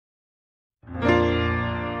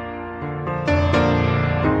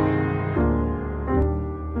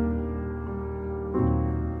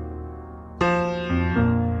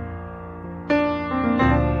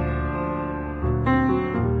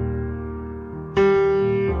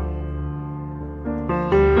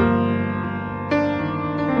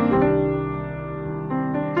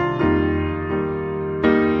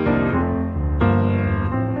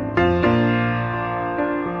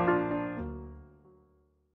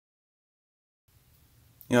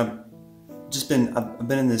You know, I've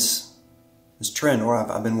been in this trend where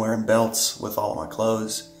I've been wearing belts with all of my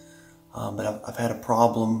clothes, but I've had a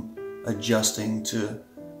problem adjusting to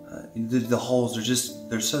the holes.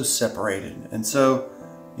 They're so separated, and so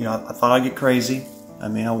you know, I thought I'd get crazy. I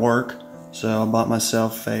mean, I work, so I bought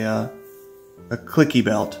myself a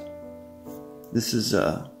ClickyBelt. This is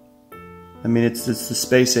I mean, it's the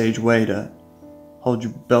space age way to hold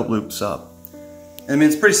your belt loops up. I mean,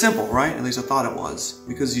 it's pretty simple, right? At least I thought it was,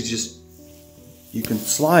 because you can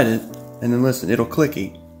slide it, and then listen, it'll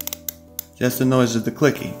clicky. Just the noise of the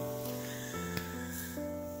clicky.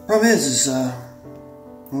 Problem is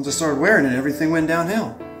once I started wearing it, everything went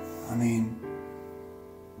downhill. I mean,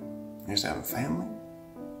 I used to have a family.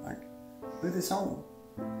 Like, look at this home.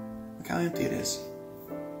 Look how empty it is.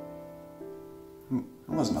 I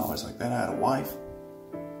wasn't always like that. I had a wife.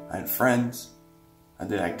 I had friends. I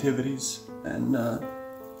did activities, and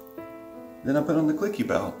then I put on the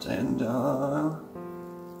ClickyBelt, and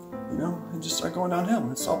you know, it just started going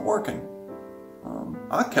downhill. It stopped working.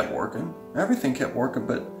 I kept working. Everything kept working,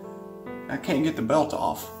 but I can't get the belt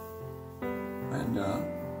off. And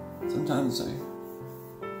sometimes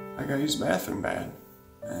I gotta use the bathroom bad,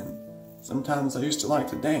 and sometimes I used to like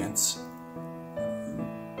to dance.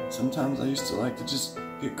 And sometimes I used to like to just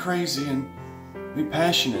get crazy and be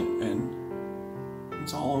passionate, and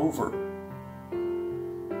it's all over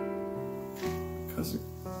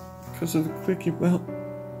because of the ClickyBelt.